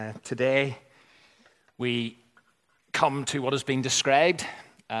Today, we come to what has been described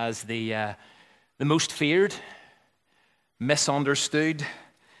as the most feared, misunderstood,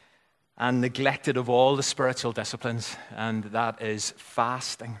 and neglected of all the spiritual disciplines, and that is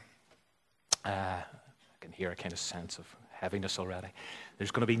fasting. I can hear a kind of sense of heaviness already.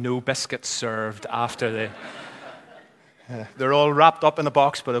 There's going to be no biscuits served after the... they're all wrapped up in a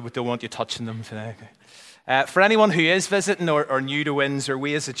box, but I don't want you touching them today. For anyone who is visiting or new to Windsor,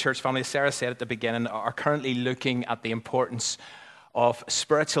 we as a church family, as Sarah said at the beginning, are currently looking at the importance of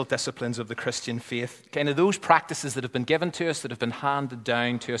spiritual disciplines of the Christian faith, kind of those practices that have been given to us, that have been handed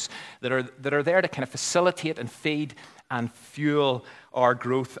down to us, that are there to kind of facilitate and feed and fuel our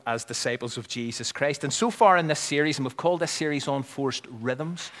growth as disciples of Jesus Christ. And so far in this series, and we've called this series Unforced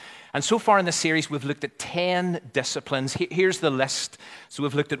Rhythms, and so far in this series we've looked at 10 disciplines. Here's the list. So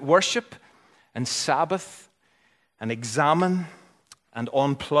we've looked at worship, and Sabbath, and examine, and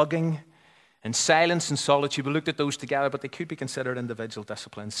unplugging, and silence and solitude. We looked at those together, but they could be considered individual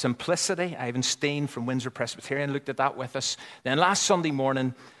disciplines. Simplicity, Ivan Steen from Windsor Presbyterian looked at that with us. Then last Sunday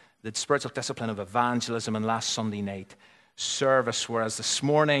morning, the spiritual discipline of evangelism, and last Sunday night, service, whereas this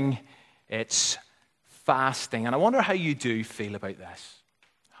morning, it's fasting. And I wonder how you do feel about this.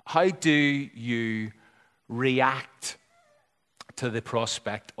 How do you react to the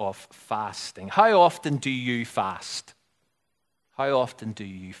prospect of fasting? How often do you fast? How often do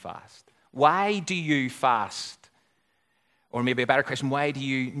you fast? Why do you fast? Or maybe a better question, why do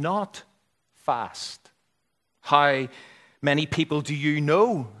you not fast? How many people do you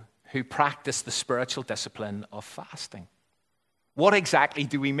know who practice the spiritual discipline of fasting? What exactly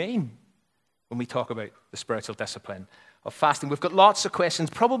do we mean when we talk about the spiritual discipline of fasting? We've got lots of questions,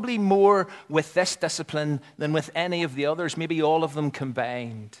 probably more with this discipline than with any of the others, maybe all of them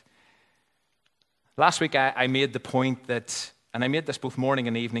combined. Last week I made the point that, and I made this both morning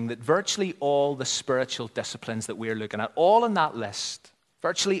and evening, that virtually all the spiritual disciplines that we're looking at, all on that list,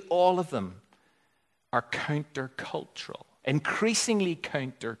 virtually all of them are countercultural, increasingly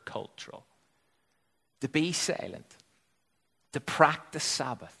countercultural. To be silent, to practice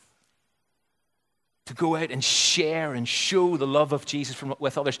Sabbath, to go out and share and show the love of Jesus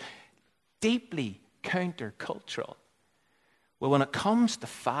with others, deeply countercultural. Well, when it comes to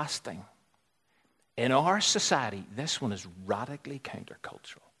fasting, in our society, this one is radically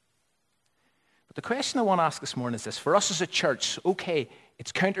countercultural. But the question I want to ask this morning is this. For us as a church, okay,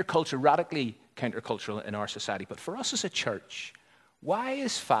 it's countercultural, radically countercultural in our society, but for us as a church, why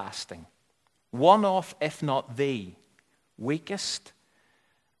is fasting one of, if not the weakest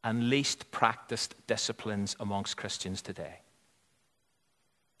and least practiced disciplines amongst Christians today?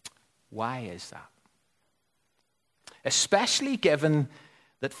 Why is that? Especially given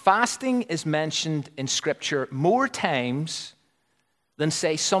that fasting is mentioned in Scripture more times than,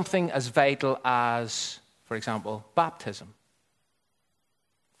 say, something as vital as, for example, baptism.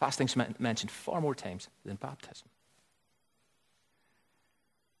 Fasting's mentioned far more times than baptism.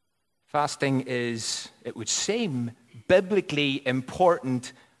 Fasting is, it would seem, biblically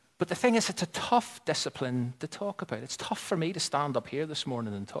important, but the thing is, it's a tough discipline to talk about. It's tough for me to stand up here this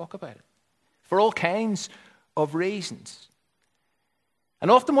morning and talk about it for all kinds of reasons. And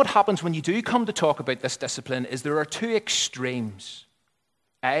often what happens when you do come to talk about this discipline is there are two extremes.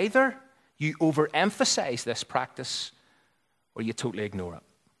 Either you overemphasize this practice or you totally ignore it.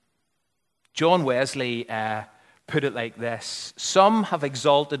 John Wesley put it like this: some have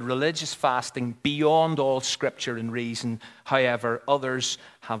exalted religious fasting beyond all scripture and reason. However, others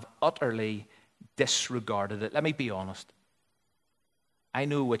have utterly disregarded it. Let me be honest. I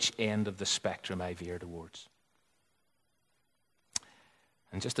know which end of the spectrum I veer towards.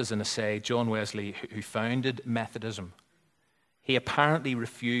 And just as an aside, John Wesley, who founded Methodism, he apparently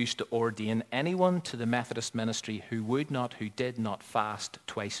refused to ordain anyone to the Methodist ministry who did not fast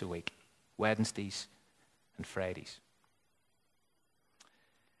twice a week, Wednesdays and Fridays.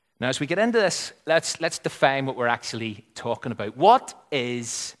 Now, as we get into this, let's define what we're actually talking about. What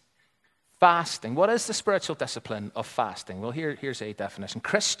is fasting? What is the spiritual discipline of fasting? Well, here's a definition.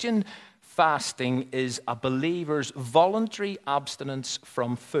 Christian fasting is a believer's voluntary abstinence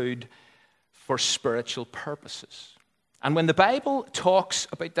from food for spiritual purposes. And when the Bible talks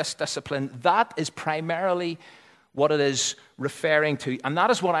about this discipline, that is primarily what it is referring to. And that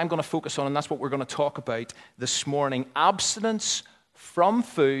is what I'm going to focus on, and that's what we're going to talk about this morning. Abstinence from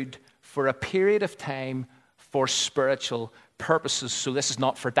food for a period of time for spiritual purposes. So this is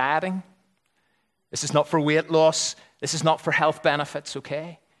not for dieting. This is not for weight loss. This is not for health benefits,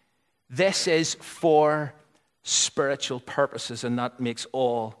 okay? This is for spiritual purposes, and that makes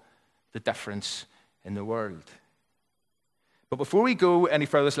all the difference in the world. But before we go any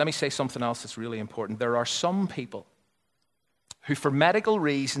further, let me say something else that's really important. There are some people who, for medical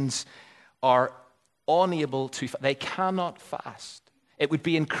reasons, are unable to, they cannot fast. It would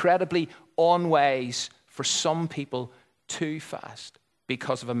be incredibly unwise for some people to fast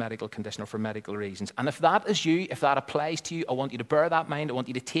because of a medical condition or for medical reasons. And if that is you, if that applies to you, I want you to bear that in mind. I want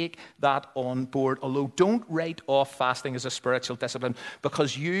you to take that on board. Although don't write off fasting as a spiritual discipline,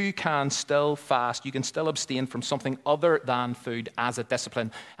 because you can still fast. You can still abstain from something other than food as a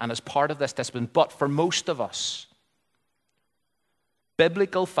discipline and as part of this discipline. But for most of us,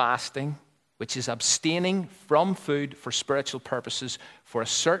 biblical fasting, which is abstaining from food for spiritual purposes for a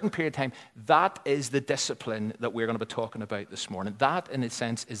certain period of time, that is the discipline that we're going to be talking about this morning. That, in a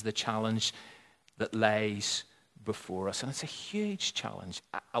sense, is the challenge that lies before us. And it's a huge challenge,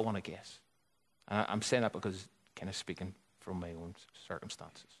 I want to guess. And I'm saying that because kind of speaking from my own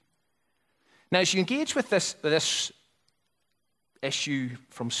circumstances. Now, as you engage with this issue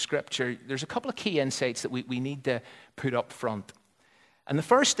from Scripture, there's a couple of key insights that we need to put up front. And the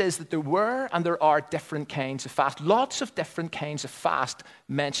first is that there were and there are different kinds of fast. Lots of different kinds of fast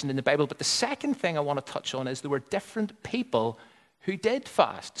mentioned in the Bible. But the second thing I want to touch on is there were different people who did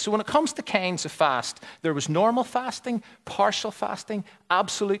fast. So when it comes to kinds of fast, there was normal fasting, partial fasting,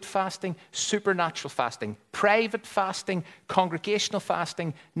 absolute fasting, supernatural fasting, private fasting, congregational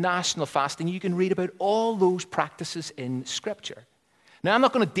fasting, national fasting. You can read about all those practices in Scripture. Now, I'm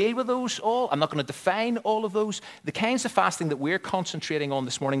not going to deal with those all. I'm not going to define all of those. The kinds of fasting that we're concentrating on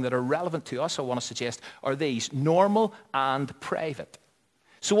this morning that are relevant to us, I want to suggest, are these: normal and private.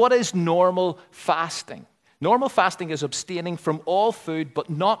 So what is normal fasting? Normal fasting is abstaining from all food but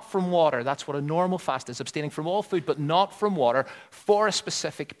not from water. That's what a normal fast is, abstaining from all food but not from water for a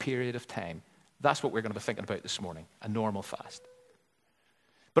specific period of time. That's what we're going to be thinking about this morning, a normal fast.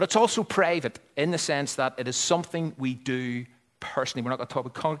 But it's also private in the sense that it is something we do personally. We're not going to talk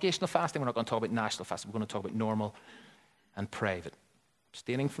about congregational fasting. We're not going to talk about national fasting. We're going to talk about normal and private.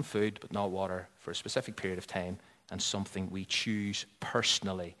 Abstaining from food but not water for a specific period of time, and something we choose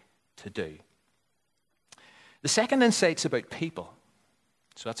personally to do. The second insight's about people.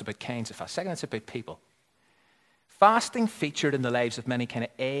 So that's about kinds of fast. Second, it's about people. Fasting featured in the lives of many kind of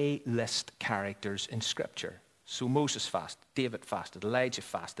A-list characters in Scripture. So Moses fasted, David fasted, Elijah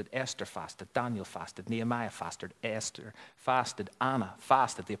fasted, Esther fasted, Daniel fasted, Nehemiah fasted, Esther fasted, Anna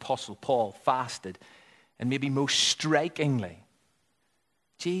fasted, the Apostle Paul fasted, and maybe most strikingly,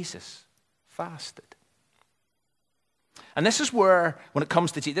 Jesus fasted. And this is where, when it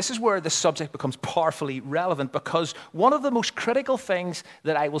comes to Jesus, this is where the subject becomes powerfully relevant, because one of the most critical things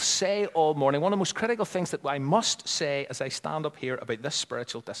that I will say all morning, one of the most critical things that I must say as I stand up here about this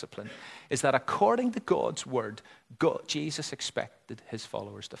spiritual discipline, is that according to God's word, Jesus expected his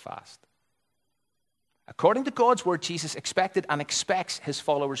followers to fast. According to God's word, Jesus expected and expects his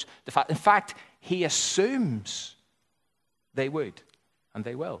followers to fast. In fact, he assumes they would, and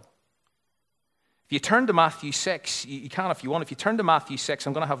they will. If you turn to Matthew 6, you can if you want. If you turn to Matthew 6,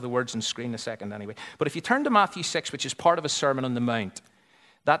 I'm going to have the words on the screen in a second anyway. But if you turn to Matthew 6, which is part of a Sermon on the Mount,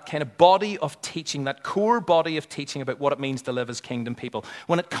 that kind of body of teaching, that core body of teaching about what it means to live as kingdom people.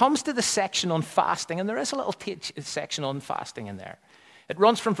 When it comes to the section on fasting, and there is a little section on fasting in there, it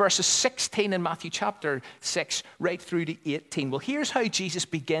runs from verses 16 in Matthew chapter 6 right through to 18. Well, here's how Jesus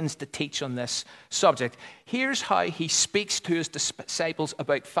begins to teach on this subject. Here's how he speaks to his disciples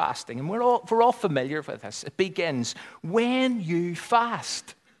about fasting. And we're all familiar with this. It begins, when you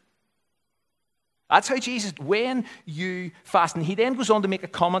fast. That's how Jesus, when you fast. And he then goes on to make a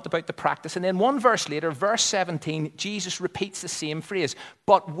comment about the practice. And then one verse later, verse 17, Jesus repeats the same phrase,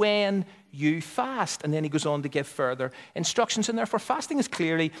 but when you fast. And then he goes on to give further instructions. And therefore, fasting is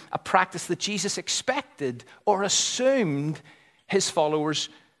clearly a practice that Jesus expected or assumed his followers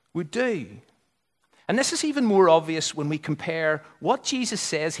would do. And this is even more obvious when we compare what Jesus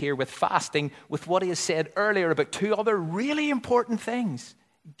says here with fasting with what he has said earlier about two other really important things,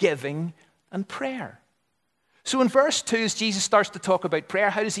 giving and prayer. So in verse 2, as Jesus starts to talk about prayer,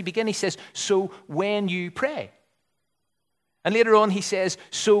 how does he begin? He says, so when you pray. And later on he says,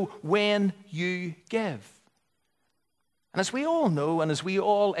 so when you give. And as we all know and as we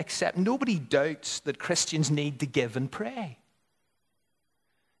all accept, nobody doubts that Christians need to give and pray.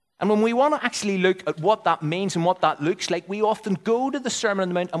 And when we want to actually look at what that means and what that looks like, we often go to the Sermon on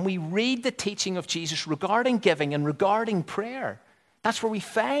the Mount and we read the teaching of Jesus regarding giving and regarding prayer. That's where we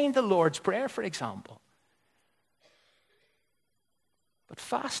find the Lord's Prayer, for example. But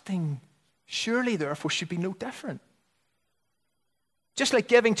fasting, surely, therefore, should be no different. Just like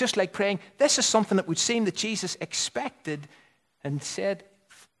giving, just like praying, this is something that would seem that Jesus expected and said,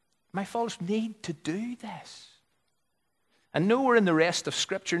 my followers need to do this. And nowhere in the rest of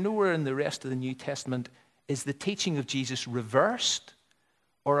Scripture, nowhere in the rest of the New Testament is the teaching of Jesus reversed,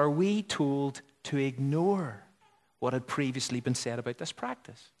 or are we told to ignore what had previously been said about this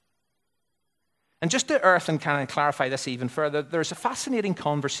practice? And just to earth and kind of clarify this even further, there's a fascinating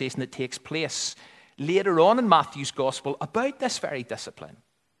conversation that takes place later on in Matthew's Gospel about this very discipline.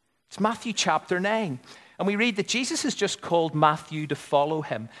 It's Matthew chapter 9. And we read that Jesus has just called Matthew to follow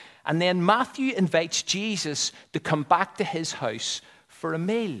him. And then Matthew invites Jesus to come back to his house for a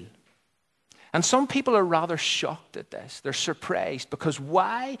meal. And some people are rather shocked at this. They're surprised because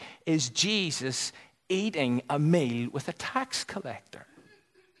why is Jesus eating a meal with a tax collector?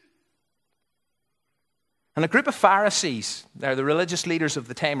 And a group of Pharisees, they're the religious leaders of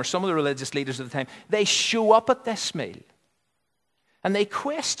the time, or some of the religious leaders of the time, they show up at this meal. And they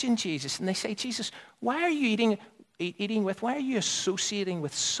question Jesus, and they say, Jesus, why are you why are you associating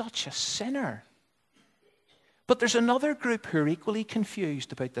with such a sinner? But there's another group who are equally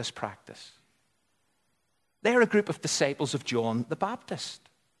confused about this practice. They're a group of disciples of John the Baptist.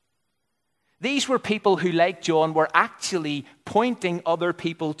 These were people who, like John, were actually pointing other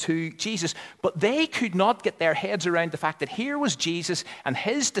people to Jesus. But they could not get their heads around the fact that here was Jesus and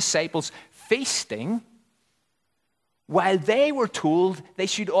his disciples feasting while they were told they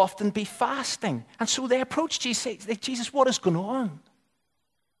should often be fasting. And so they approached Jesus and said, Jesus, what is going on?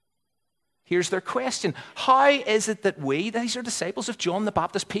 Here's their question. How is it that these are disciples of John the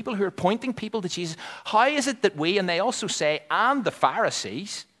Baptist, people who are pointing people to Jesus, how is it that we, and they also say, and the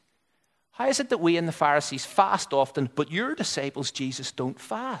Pharisees, how is it that we and the Pharisees fast often, but your disciples, Jesus, don't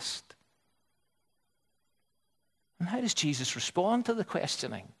fast? And how does Jesus respond to the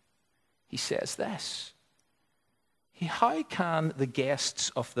questioning? He says this. How can the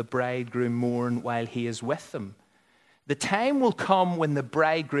guests of the bridegroom mourn while he is with them? The time will come when the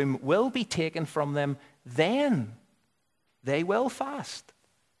bridegroom will be taken from them, then they will fast.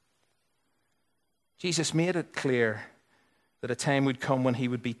 Jesus made it clear that a time would come when he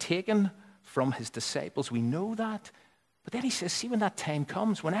would be taken from his disciples. We know that. But then he says, see, when that time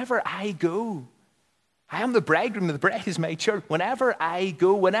comes, whenever I go, I am the bridegroom, the bride is my church. Whenever I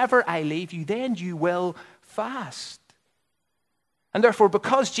go, whenever I leave you, then you will fast. And therefore,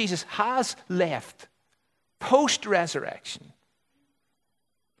 because Jesus has left post-resurrection,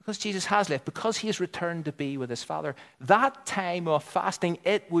 because Jesus has left, because he has returned to be with his Father, that time of fasting,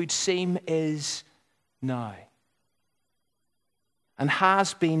 it would seem, is now. And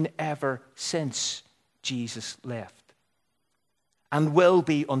has been ever since Jesus left. And will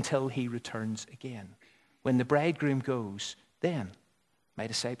be until he returns again. When the bridegroom goes, then my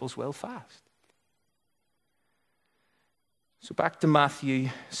disciples will fast. So back to Matthew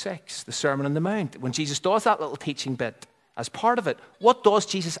 6, the Sermon on the Mount. When Jesus does that little teaching bit, as part of it, what does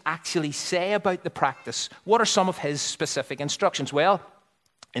Jesus actually say about the practice? What are some of his specific instructions? Well,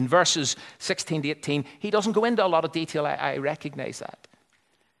 in verses 16 to 18, he doesn't go into a lot of detail. I recognize that.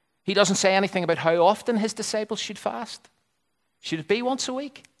 He doesn't say anything about how often his disciples should fast. Should it be once a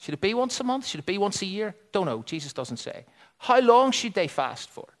week? Should it be once a month? Should it be once a year? Don't know. Jesus doesn't say. How long should they fast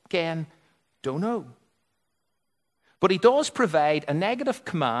for? Again, don't know. But he does provide a negative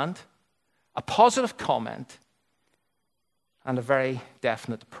command, a positive comment, and a very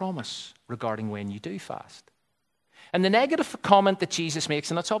definite promise regarding when you do fast. And the negative comment that Jesus makes,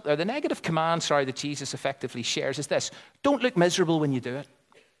 and it's up there, the negative command, that Jesus effectively shares is this. Don't look miserable when you do it.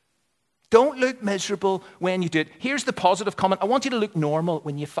 Don't look miserable when you do it. Here's the positive comment. I want you to look normal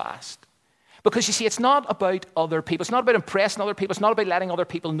when you fast. Because you see, it's not about other people. It's not about impressing other people. It's not about letting other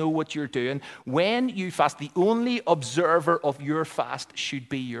people know what you're doing. When you fast, the only observer of your fast should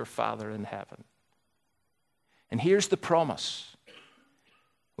be your Father in heaven. And here's the promise.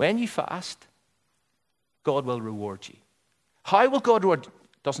 When you fast, God will reward you. How will God reward you?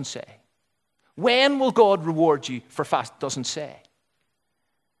 Doesn't say. When will God reward you for fast? Doesn't say.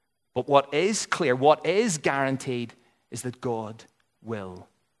 But what is clear, what is guaranteed, is that God will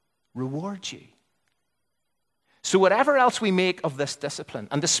reward you. So whatever else we make of this discipline,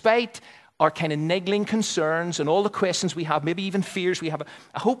 and despite our kind of niggling concerns and all the questions we have, maybe even fears we have,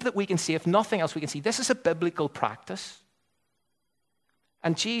 I hope that we can see, if nothing else, we can see this is a biblical practice.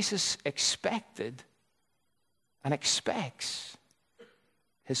 And Jesus expected and expects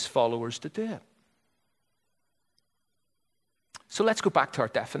his followers to do it. So let's go back to our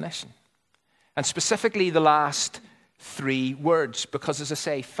definition. And specifically the last 3 words, because as I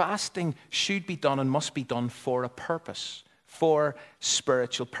say, fasting should be done and must be done for a purpose, for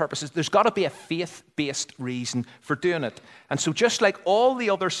spiritual purposes. There's got to be a faith-based reason for doing it. And so just like all the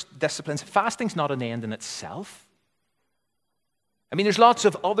other disciplines, fasting's not an end in itself. I mean, there's lots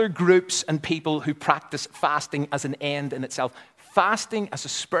of other groups and people who practice fasting as an end in itself. Fasting as a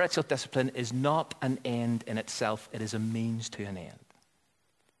spiritual discipline is not an end in itself. It is a means to an end.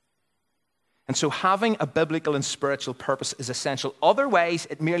 And so having a biblical and spiritual purpose is essential. Otherwise,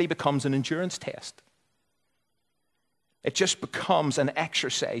 it merely becomes an endurance test. It just becomes an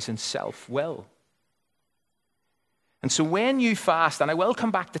exercise in self-will. And so when you fast, and I will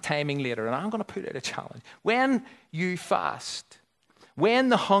come back to timing later, and I'm going to put out a challenge. When you fast, when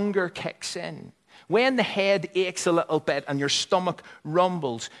the hunger kicks in, when the head aches a little bit and your stomach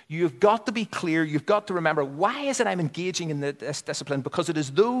rumbles, you've got to be clear, you've got to remember, why is it I'm engaging in this discipline? Because it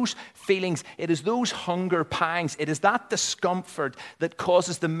is those feelings, it is those hunger pangs, it is that discomfort that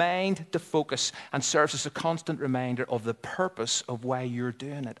causes the mind to focus and serves as a constant reminder of the purpose of why you're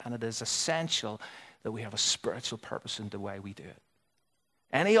doing it. And it is essential that we have a spiritual purpose in the way we do it.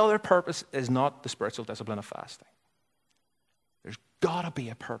 Any other purpose is not the spiritual discipline of fasting. There's got to be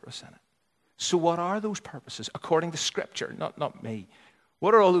a purpose in it. So what are those purposes according to Scripture? Not me.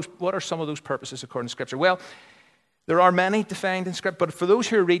 What are some of those purposes according to Scripture? Well, there are many defined in Scripture, but for those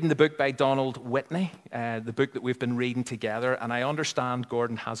who are reading the book by Donald Whitney, the book that we've been reading together, and I understand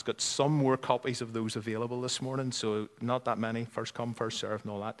Gordon has got some more copies of those available this morning, so not that many, first come, first serve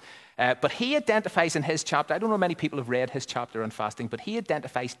and all that. But he identifies in his chapter, I don't know many people have read his chapter on fasting, but he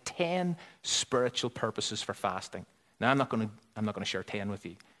identifies 10 spiritual purposes for fasting. Now, I'm not going to share 10 with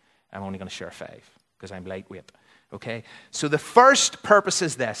you. I'm only going to share 5 because I'm lightweight. Okay? So the first purpose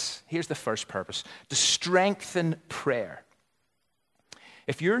is this. Here's the first purpose: to strengthen prayer.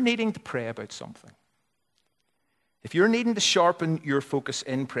 If you're needing to pray about something, if you're needing to sharpen your focus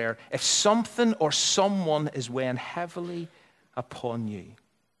in prayer, if something or someone is weighing heavily upon you,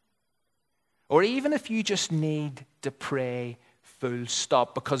 or even if you just need to pray full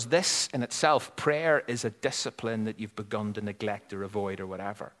stop, because this in itself, prayer is a discipline that you've begun to neglect or avoid or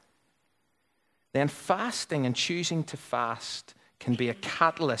whatever, then fasting and choosing to fast can be a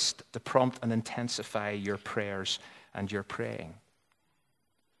catalyst to prompt and intensify your prayers and your praying.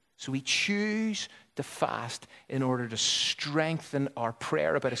 So we choose to fast in order to strengthen our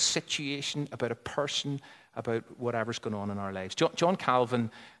prayer about a situation, about a person, about whatever's going on in our lives. John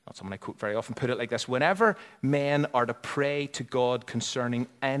Calvin, not someone I quote very often, put it like this: whenever men are to pray to God concerning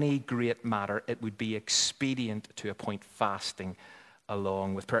any great matter, it would be expedient to appoint fasting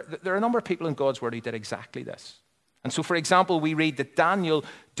along with prayer. There are a number of people in God's word who did exactly this. And so, for example, we read that Daniel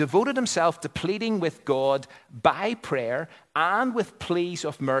devoted himself to pleading with God by prayer and with pleas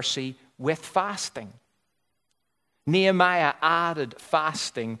of mercy with fasting. Nehemiah added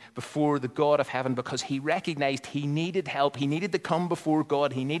fasting before the God of heaven because he recognized he needed help. He needed to come before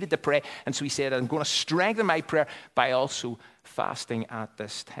God. He needed to pray. And so he said, I'm going to strengthen my prayer by also fasting at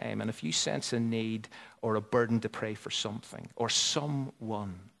this time. And if you sense a need or a burden to pray for something or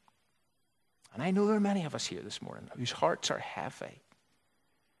someone, and I know there are many of us here this morning whose hearts are heavy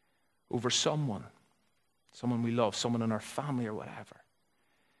over someone we love, someone in our family or whatever.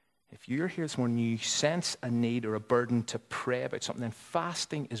 If you're here this morning, you sense a need or a burden to pray about something, then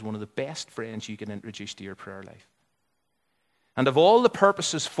fasting is one of the best friends you can introduce to your prayer life. And of all the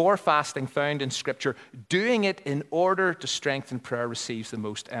purposes for fasting found in Scripture, doing it in order to strengthen prayer receives the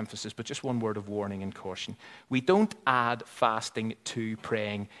most emphasis. But just one word of warning and caution. We don't add fasting to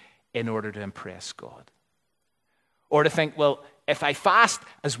praying in order to impress God. Or to think, well, if I fast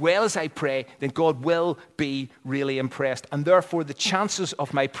as well as I pray, then God will be really impressed. And therefore, the chances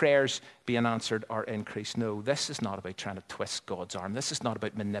of my prayers being answered are increased. No, this is not about trying to twist God's arm. This is not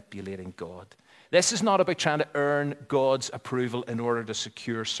about manipulating God. This is not about trying to earn God's approval in order to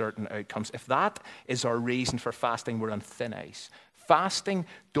secure certain outcomes. If that is our reason for fasting, we're on thin ice. Fasting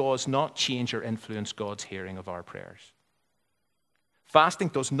does not change or influence God's hearing of our prayers. Fasting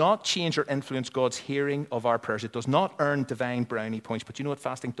does not change or influence God's hearing of our prayers. It does not earn divine brownie points. But you know what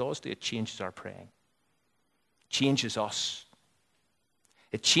fasting does do? It changes our praying. It changes us.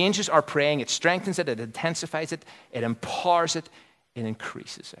 It changes our praying. It strengthens it. It intensifies it. It empowers it. It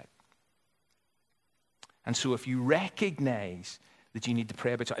increases it. And so if you recognize that you need to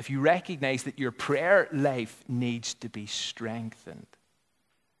pray about something, if you recognize that your prayer life needs to be strengthened,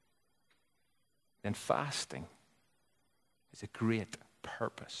 then fasting is a great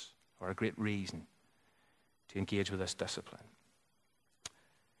purpose or a great reason to engage with this discipline.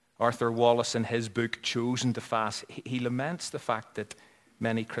 Arthur Wallace, in his book, Chosen to Fast, he laments the fact that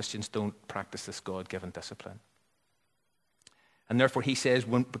many Christians don't practice this God-given discipline. And therefore, he says,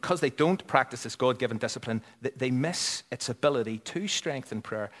 because they don't practice this God-given discipline, they miss its ability to strengthen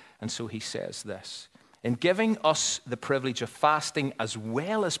prayer. And so he says this: in giving us the privilege of fasting as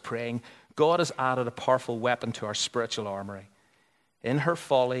well as praying, God has added a powerful weapon to our spiritual armory. In her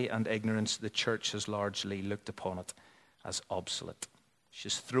folly and ignorance, the church has largely looked upon it as obsolete.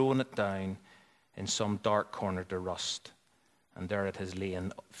 She's thrown it down in some dark corner to rust, and there it has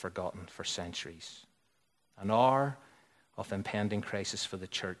lain forgotten for centuries. An hour of impending crisis for the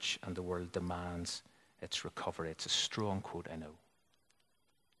church and the world demands its recovery. It's a strong quote, I know.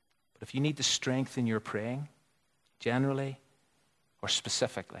 But if you need the strength in your praying, generally or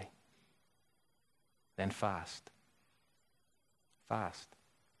specifically, then fast. Fast.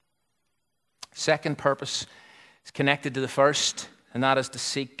 Second purpose is connected to the first, and that is to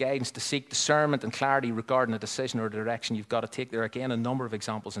seek guidance, to seek discernment and clarity regarding a decision or direction you've got to take. There are, again, a number of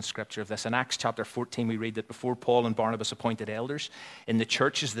examples in Scripture of this. In Acts chapter 14, we read that before Paul and Barnabas appointed elders in the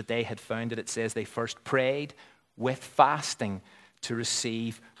churches that they had founded, it says they first prayed with fasting to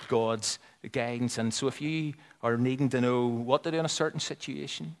receive God's guidance. And so if you are needing to know what to do in a certain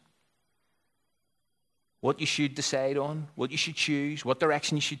situation, what you should decide on, what you should choose, what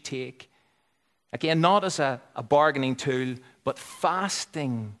direction you should take, again, not as a bargaining tool, but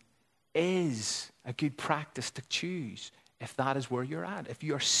fasting is a good practice to choose if that is where you're at. If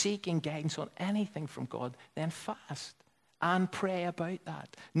you're seeking guidance on anything from God, then fast and pray about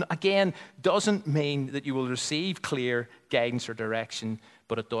that. Again, doesn't mean that you will receive clear guidance or direction,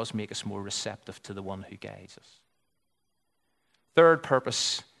 but it does make us more receptive to the one who guides us. Third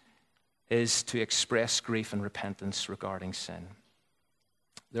purpose is to express grief and repentance regarding sin.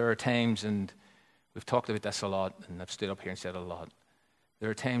 There are times, and we've talked about this a lot, and I've stood up here and said it a lot, there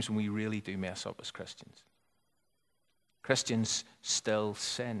are times when we really do mess up as Christians. Christians still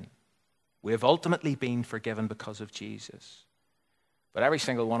sin. We have ultimately been forgiven because of Jesus. But every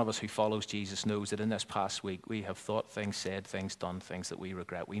single one of us who follows Jesus knows that in this past week we have thought things, said things, done things that we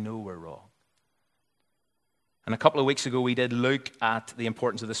regret. We know we're wrong. And a couple of weeks ago, we did look at the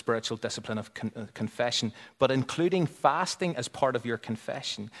importance of the spiritual discipline of confession, but including fasting as part of your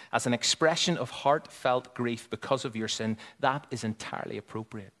confession, as an expression of heartfelt grief because of your sin, that is entirely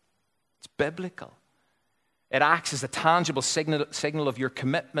appropriate. It's biblical. It acts as a tangible signal of your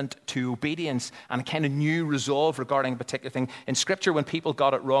commitment to obedience and a kind of new resolve regarding a particular thing. In Scripture, when people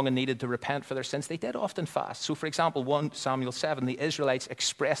got it wrong and needed to repent for their sins, they did often fast. So, for example, 1 Samuel 7, the Israelites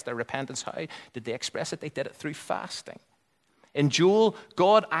expressed their repentance. How did they express it? They did it through fasting. In Joel,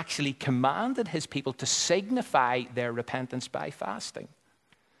 God actually commanded his people to signify their repentance by fasting.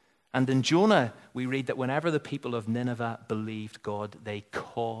 And in Jonah, we read that whenever the people of Nineveh believed God, they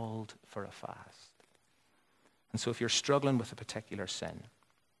called for a fast. And so if you're struggling with a particular sin,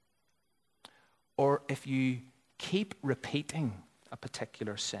 or if you keep repeating a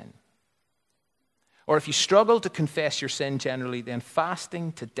particular sin, or if you struggle to confess your sin generally, then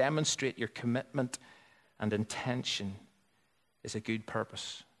fasting to demonstrate your commitment and intention is a good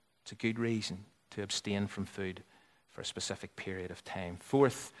purpose. It's a good reason to abstain from food for a specific period of time.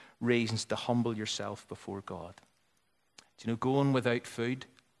 Fourth, reasons to humble yourself before God. Do you know, going without food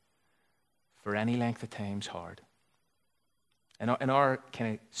for any length of time is hard. In our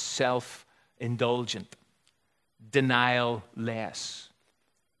kind of self-indulgent, denial-less,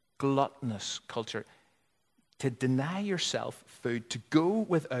 gluttonous culture, to deny yourself food, to go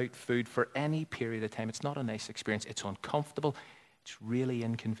without food for any period of time, it's not a nice experience. It's uncomfortable. It's really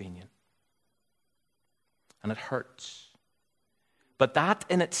inconvenient. And it hurts. But that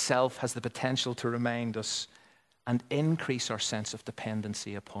in itself has the potential to remind us and increase our sense of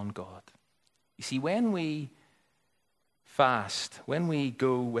dependency upon God. You see, when we fast, when we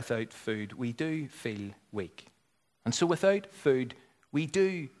go without food, we do feel weak. And so without food, we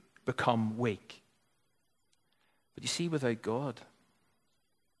do become weak. But you see, without God,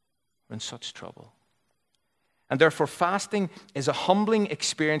 we're in such trouble. And therefore, fasting is a humbling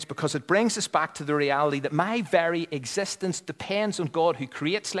experience because it brings us back to the reality that my very existence depends on God who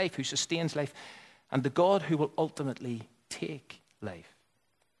creates life, who sustains life, and the God who will ultimately take life.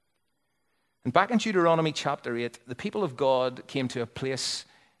 And back in Deuteronomy chapter 8, the people of God came to a place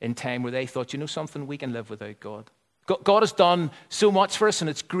in time where they thought, you know something, we can live without God. God has done so much for us and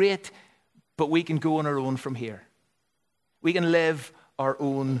it's great, but we can go on our own from here. We can live our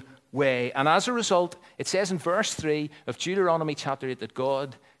own way. And as a result, it says in verse 3 of Deuteronomy chapter 8 that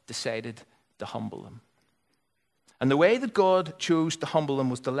God decided to humble them. And the way that God chose to humble them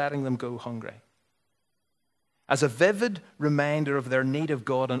was to letting them go hungry, as a vivid reminder of their need of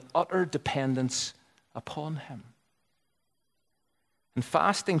God and utter dependence upon him. And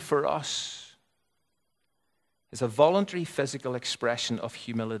fasting for us is a voluntary physical expression of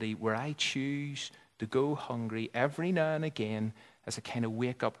humility where I choose to go hungry every now and again as a kind of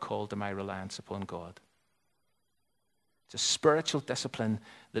wake-up call to my reliance upon God. It's a spiritual discipline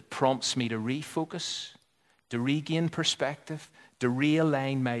that prompts me to refocus, to regain perspective, to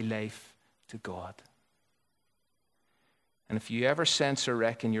realign my life to God. And if you ever sense or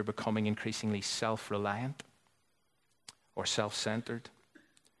reckon you're becoming increasingly self-reliant or self-centered,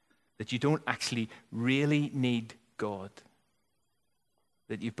 that you don't actually really need God,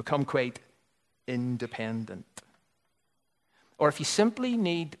 that you've become quite independent, or if you simply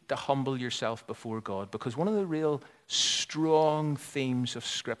need to humble yourself before God, because one of the real strong themes of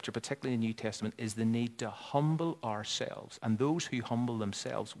Scripture, particularly in the New Testament, is the need to humble ourselves, and those who humble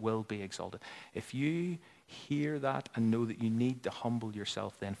themselves will be exalted. If you hear that and know that you need to humble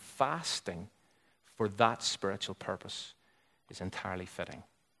yourself, then fasting for that spiritual purpose is entirely fitting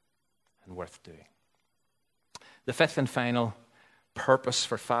and worth doing. The fifth and final purpose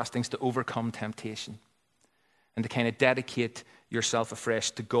for fasting is to overcome temptation and to kind of dedicate yourself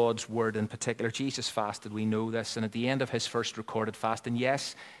afresh to God's word in particular. Jesus fasted, we know this, and at the end of his first recorded fast, and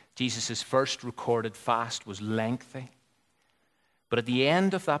yes, Jesus' first recorded fast was lengthy, but at the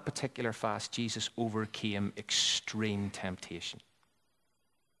end of that particular fast, Jesus overcame extreme temptation.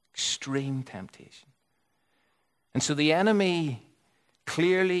 Extreme temptation. And so the enemy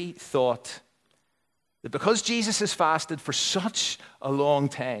clearly thought that because Jesus has fasted for such a long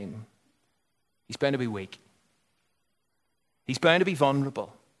time, he's bound to be weak. He's bound to be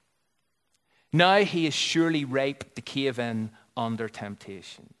vulnerable. Now he is surely ripe to cave in under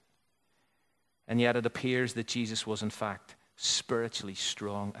temptation. And yet it appears that Jesus was in fact spiritually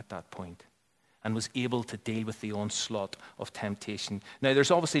strong at that point and was able to deal with the onslaught of temptation. Now,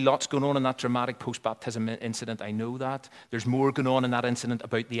 there's obviously lots going on in that dramatic post-baptism incident. I know that. There's more going on in that incident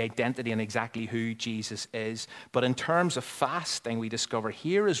about the identity and exactly who Jesus is. But in terms of fasting, we discover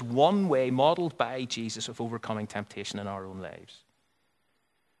here is one way modeled by Jesus of overcoming temptation in our own lives.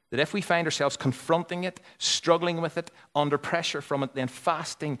 That if we find ourselves confronting it, struggling with it, under pressure from it, then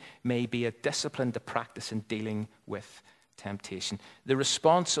fasting may be a discipline to practice in dealing with temptation. The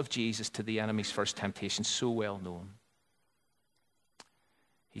response of Jesus to the enemy's first temptation is so well known.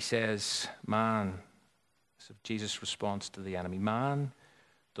 He says, so Jesus' response to the enemy, man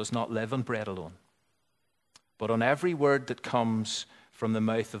does not live on bread alone, but on every word that comes from the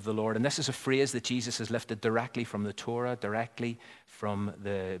mouth of the Lord. And this is a phrase that Jesus has lifted directly from the Torah, directly from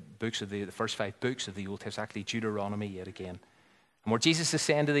the books of the first 5 books of the Old Testament, actually Deuteronomy yet again. And where Jesus is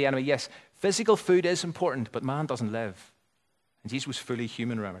saying to the enemy, yes, physical food is important, but man doesn't live. And Jesus was fully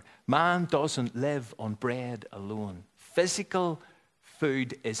human, remember. Man doesn't live on bread alone. Physical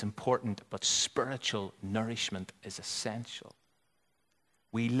food is important, but spiritual nourishment is essential.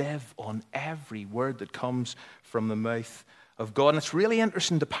 We live on every word that comes from the mouth of God. And it's really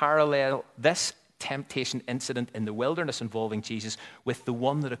interesting to parallel this temptation incident in the wilderness involving Jesus with the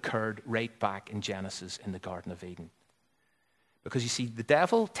one that occurred right back in Genesis in the Garden of Eden. Because you see, the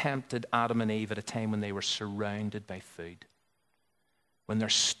devil tempted Adam and Eve at a time when they were surrounded by food, when their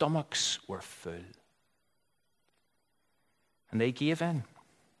stomachs were full. And they gave in.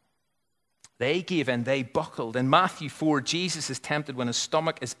 They gave in, they buckled. In Matthew 4, Jesus is tempted when his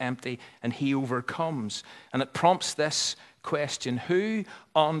stomach is empty and he overcomes. And it prompts this question: who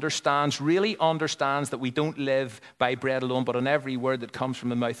really understands that we don't live by bread alone, but on every word that comes from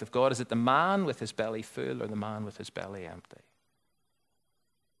the mouth of God? Is it the man with his belly full or the man with his belly empty?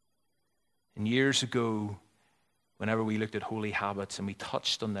 And years ago, whenever we looked at holy habits and we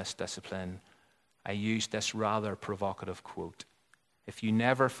touched on this discipline, I used this rather provocative quote: if you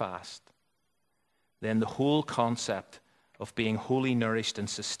never fast, then the whole concept of being wholly nourished and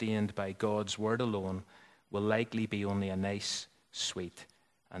sustained by God's word alone will likely be only a nice, sweet,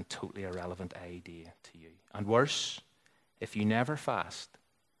 and totally irrelevant idea to you. And worse, if you never fast,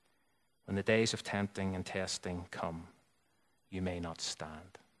 when the days of tempting and testing come, you may not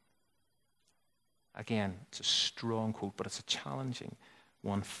stand. Again, it's a strong quote, but it's a challenging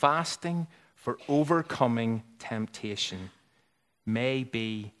one. Fasting for overcoming temptation may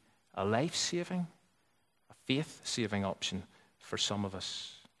be a life-saving, a faith-saving option for some of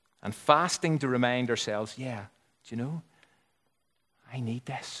us. And fasting to remind ourselves, do you know, I need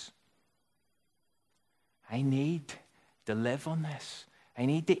this. I need to live on this. I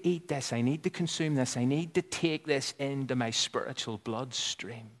need to eat this. I need to consume this. I need to take this into my spiritual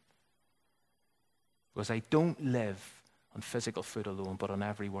bloodstream. Because I don't live on physical food alone, but on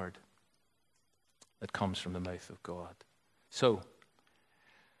every word that comes from the mouth of God. So,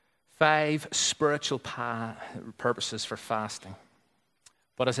 5 spiritual purposes for fasting.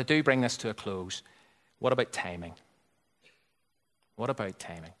 But as I do bring this to a close, what about timing? What about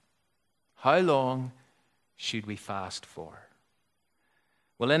timing? How long should we fast for?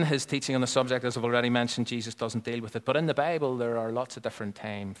 Well, in his teaching on the subject, as I've already mentioned, Jesus doesn't deal with it. But in the Bible, there are lots of different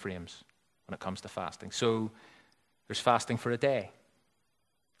time frames when it comes to fasting. So There's fasting for a day.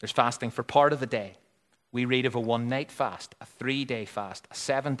 There's fasting for part of the day. We read of a one-night fast, a 3-day fast, a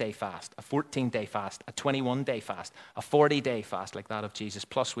 7-day fast, a 14-day fast, a 21-day fast, a 40-day fast like that of Jesus.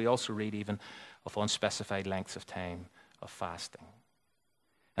 Plus, we also read even of unspecified lengths of time of fasting.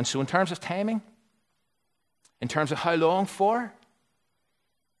 And so in terms of timing, in terms of how long for,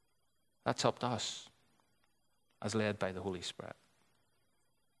 that's up to us as led by the Holy Spirit.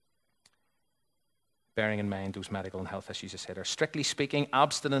 Bearing in mind those medical and health issues I said are, strictly speaking,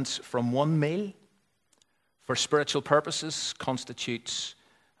 abstinence from one meal for spiritual purposes constitutes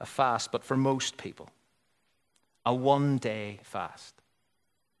a fast, but for most people, a one-day fast,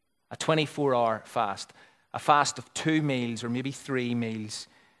 a 24-hour fast, a fast of 2 meals or maybe 3 meals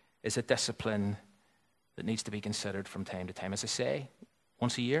is a discipline that needs to be considered from time to time. As I say,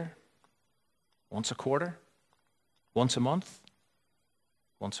 once a year, once a quarter, once a month,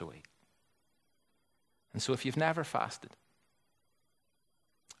 once a week. And so if you've never fasted,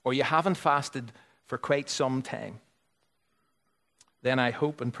 or you haven't fasted for quite some time, then I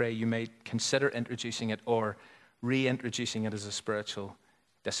hope and pray you may consider introducing it or reintroducing it as a spiritual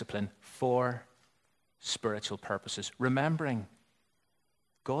discipline for spiritual purposes, remembering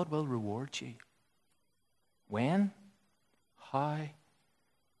God will reward you. When? How?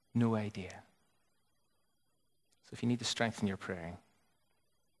 No idea. So if you need to strengthen your praying,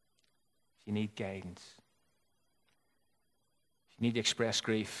 if you need guidance, if you need to express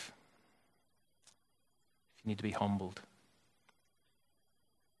grief, if you need to be humbled,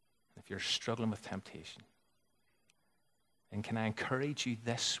 if you're struggling with temptation, then can I encourage you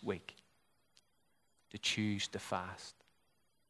this week to choose to fast